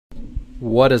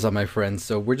What is up, my friends?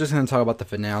 So we're just going to talk about the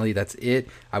finale. That's it.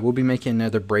 I will be making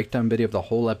another breakdown video of the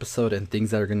whole episode and things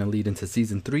that are going to lead into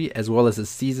season 3, as well as the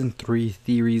season 3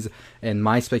 theories and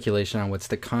my speculation on what's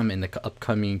to come in the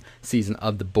upcoming season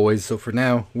of The Boys. So for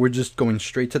now, we're just going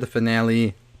straight to the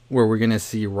finale, where we're going to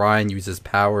see Ryan use his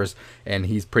powers, and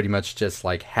he's pretty much just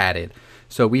like had it.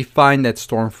 So we find that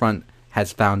Stormfront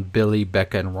has found Billy,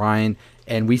 Becca, and Ryan,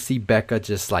 and we see Becca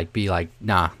just like be like,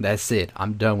 nah, that's it,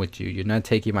 I'm done with you, you're not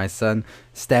taking my son.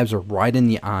 Stabs her right in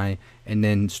the eye, and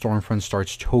then Stormfront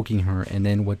starts choking her, and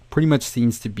then what pretty much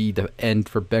seems to be the end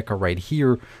for Becca right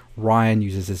here, Ryan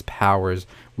uses his powers.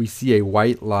 We see a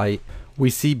white light, we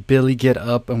see Billy get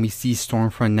up, and we see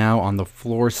Stormfront now on the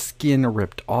floor, skin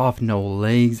ripped off, no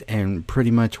legs, and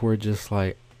pretty much we're just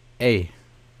like, hey,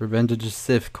 Revenge of the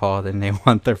Sith called and they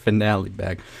want their finale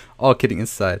back. All kidding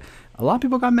aside, a lot of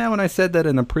people got mad when I said that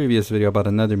in a previous video about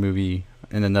another movie,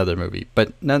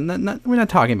 but we're not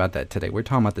talking about that today. We're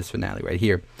talking about this finale right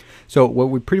here. So what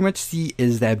we pretty much see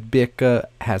is that Becca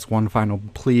has one final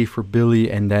plea for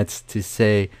Billy, and that's to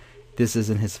say, this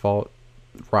isn't his fault,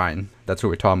 Ryan. That's what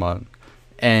we're talking about.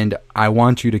 And I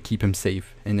want you to keep him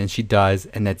safe. And then she dies,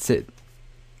 and that's it.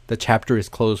 The chapter is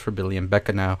closed for Billy and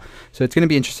Becca now. So it's going to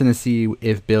be interesting to see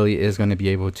if Billy is going to be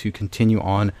able to continue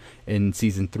on in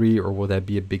season 3, or will that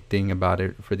be a big thing about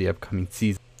it for the upcoming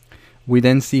season. We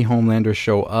then see Homelander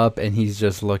show up, and he's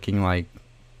just looking like,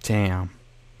 damn,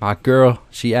 my girl,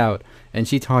 she out. And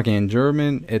she talking in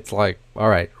German. It's like,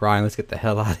 alright, Ryan, let's get the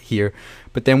hell out of here.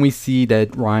 But then we see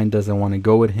that Ryan doesn't want to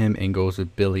go with him and goes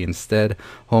with Billy instead.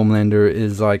 Homelander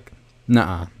is like,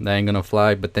 nah, that ain't gonna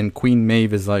fly. But then Queen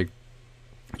Maeve is like,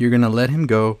 you're going to let him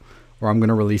go, or I'm going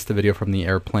to release the video from the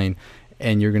airplane,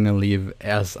 and you're going to leave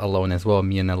us alone as well,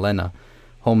 me and Elena.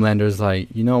 Homelander's like,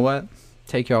 you know what?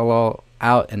 Take y'all all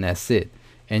out, and that's it.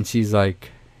 And she's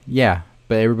like, yeah,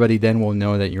 but everybody then will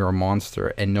know that you're a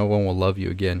monster, and no one will love you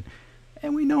again.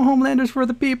 And we know Homelander's for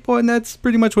the people, and that's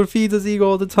pretty much what feeds his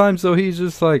ego all the time. So he's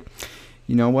just like,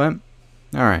 you know what?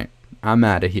 Alright, I'm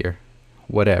out of here.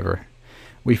 Whatever.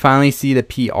 We finally see the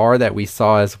PR that we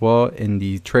saw as well in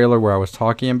the trailer where I was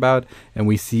talking about, and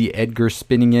we see Edgar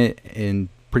spinning it and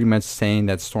pretty much saying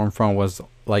that Stormfront was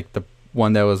like the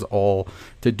one that was all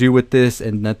to do with this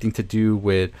and nothing to do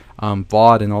with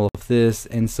Vought and all of this.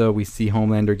 And so we see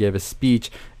Homelander give a speech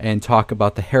and talk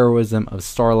about the heroism of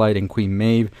Starlight and Queen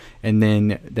Maeve, and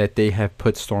then that they have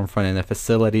put Stormfront in a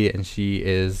facility and she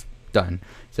is done.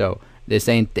 So this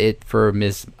ain't it for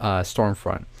Miss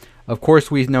Stormfront. Of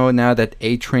course, we know now that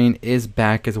A-Train is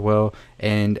back as well,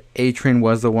 and A-Train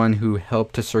was the one who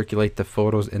helped to circulate the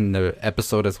photos in the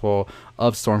episode as well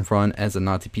of Stormfront as a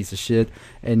Nazi piece of shit,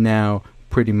 and now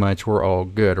pretty much we're all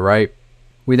good, right?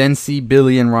 We then see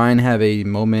Billy and Ryan have a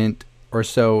moment or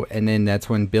so, and then that's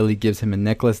when Billy gives him a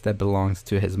necklace that belongs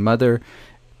to his mother.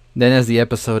 Then as the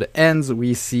episode ends,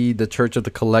 we see the Church of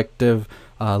the Collective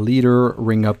leader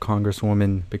ring up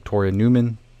Congresswoman Victoria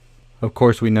Newman. Of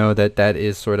course, we know that that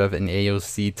is sort of an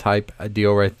AOC type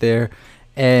deal right there,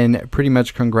 and pretty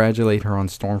much congratulate her on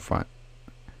Stormfront.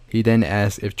 He then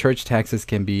asks if church taxes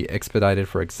can be expedited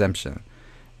for exemption.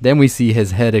 Then we see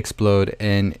his head explode,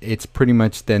 and it's pretty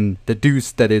much then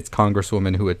deduced that it's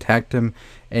Congresswoman who attacked him,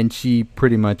 and she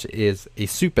pretty much is a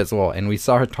Soup as well. And we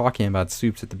saw her talking about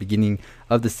Soups at the beginning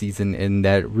of the season in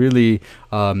that really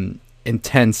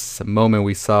intense moment.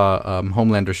 We saw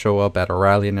Homelander show up at a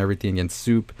rally and everything against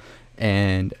Soup.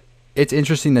 And it's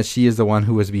interesting that she is the one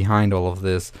who was behind all of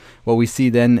this. What we see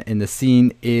then in the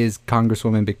scene is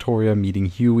Congresswoman Victoria meeting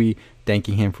Huey,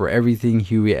 thanking him for everything.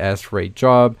 Huey asks for a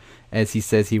job, as he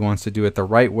says he wants to do it the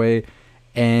right way.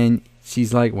 And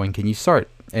she's like, when can you start?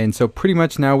 And so pretty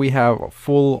much now we have a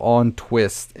full-on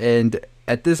twist. And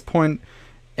at this point,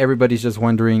 everybody's just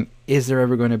wondering, is there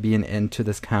ever going to be an end to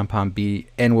this Compound B?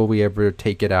 And will we ever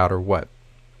take it out or what?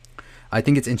 I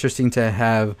think it's interesting to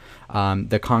have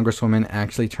the Congresswoman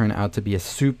actually turn out to be a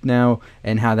Soup now,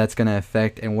 and how that's going to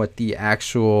affect and what the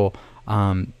actual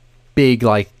big,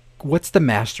 like, what's the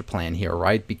master plan here,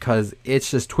 right? Because it's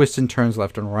just twists and turns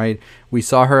left and right. We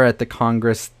saw her at the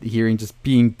Congress hearing just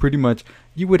being pretty much,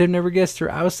 you would have never guessed her.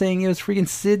 I was saying it was freaking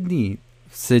Sydney.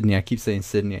 I keep saying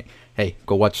Sydney. Hey,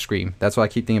 go watch Scream. That's why I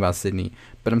keep thinking about Sydney.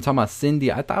 But I'm talking about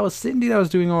Cindy. I thought it was Cindy that was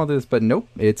doing all this, but nope,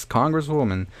 it's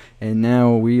Congresswoman. And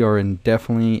now we are in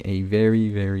definitely a very,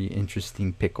 very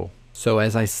interesting pickle. So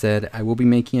as I said, I will be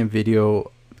making a video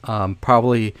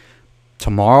probably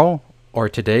tomorrow or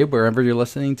today, wherever you're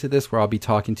listening to this, where I'll be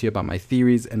talking to you about my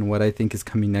theories and what I think is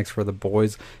coming next for The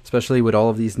Boys, especially with all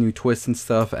of these new twists and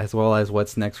stuff, as well as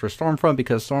what's next for Stormfront,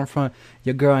 because Stormfront,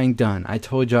 your girl ain't done. I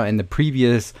told y'all in the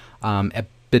previous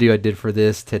video I did for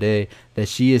this today that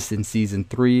she is in season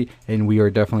 3, and we are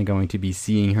definitely going to be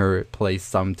seeing her play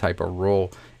some type of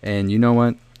role. And you know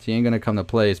what? She ain't gonna come to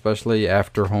play, especially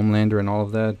after Homelander and all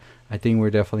of that. I think we're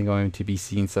definitely going to be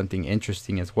seeing something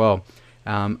interesting as well.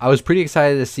 I was pretty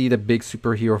excited to see the big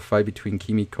superhero fight between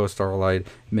Kimiko, Starlight,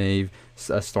 Maeve,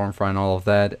 Stormfront, all of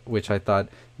that, which I thought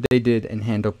they did and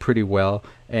handled pretty well.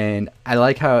 And I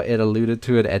like how it alluded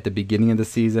to it at the beginning of the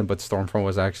season, but Stormfront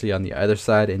was actually on the other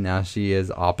side, and now she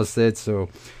is opposite. So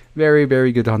very,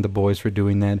 very good on the boys for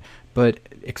doing that. But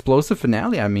explosive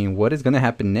finale. I mean, what is going to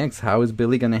happen next? How is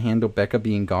Billy going to handle Becca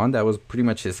being gone? That was pretty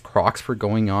much his crocs for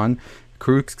going on.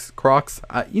 Crocs.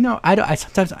 I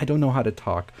sometimes I don't know how to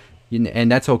talk.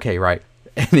 And that's okay, right?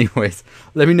 Anyways,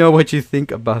 let me know what you think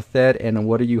about that, and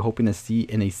what are you hoping to see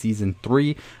in a season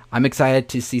 3. I'm excited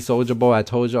to see Soulja Boy. I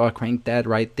told y'all, crank that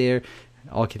right there.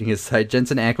 All kidding aside,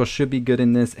 Jensen Ackles should be good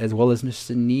in this, as well as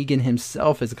Mr. Negan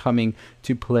himself is coming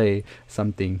to play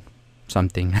something.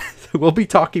 We'll be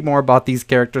talking more about these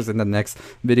characters in the next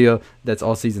video. That's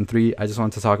all season 3. I just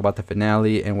want to talk about the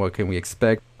finale and what can we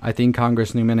expect. I think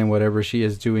Congress Newman and whatever she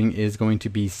is doing is going to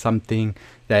be something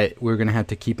that we're going to have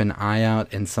to keep an eye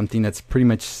out, and something that's pretty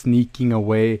much sneaking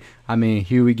away. I mean,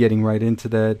 Huey getting right into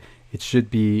that. It should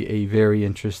be a very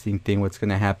interesting thing what's going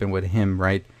to happen with him,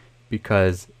 right?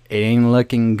 Because it ain't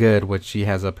looking good what she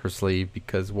has up her sleeve,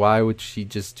 because why would she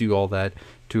just do all that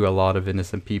to a lot of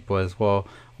innocent people as well?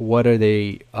 What are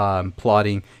they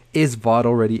plotting? Is Vought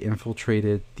already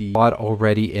infiltrated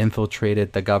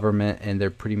the government, and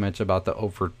they're pretty much about to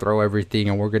overthrow everything,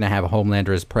 and we're gonna have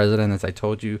Homelander as president, as I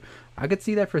told you? I could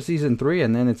see that for season 3,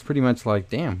 and then it's pretty much like,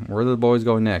 damn, where do the boys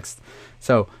go next?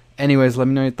 So anyways, let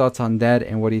me know your thoughts on that,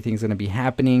 and what do you think is going to be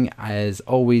happening. As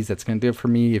always, that's going to do it for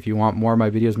me. If you want more of my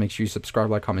videos, make sure you subscribe,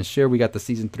 like, comment, share. We got the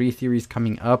season 3 theories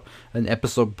coming up, an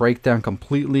episode breakdown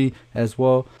completely as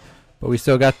well. But we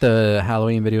still got the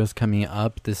Halloween videos coming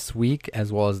up this week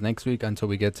as well as next week until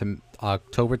we get to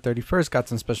October 31st. Got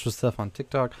some special stuff on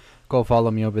TikTok. Go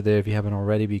follow me over there if you haven't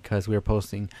already, because we are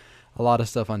posting a lot of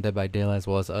stuff on Dead by Daylight as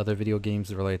well as other video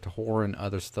games related to horror and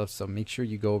other stuff. So make sure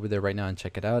you go over there right now and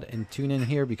check it out, and tune in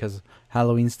here because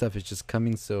Halloween stuff is just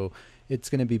coming. So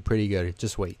it's going to be pretty good.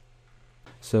 Just wait.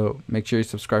 So make sure you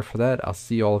subscribe for that. I'll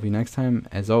see all of you next time.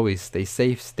 As always, stay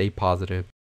safe, stay positive.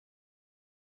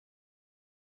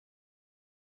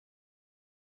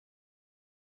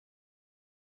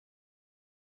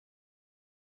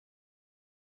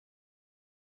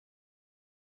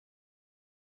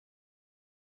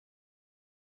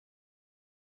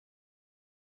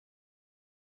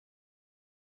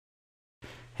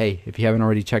 Hey, if you haven't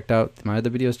already checked out my other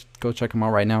videos, go check them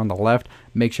out right now on the left.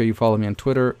 Make sure you follow me on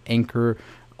Twitter, Anchor,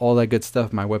 all that good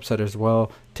stuff, my website as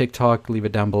well, TikTok, leave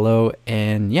it down below.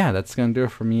 And yeah, that's going to do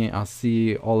it for me. I'll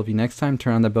see all of you next time.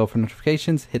 Turn on the bell for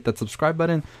notifications, hit that subscribe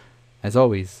button. As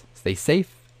always, stay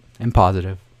safe and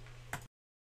positive.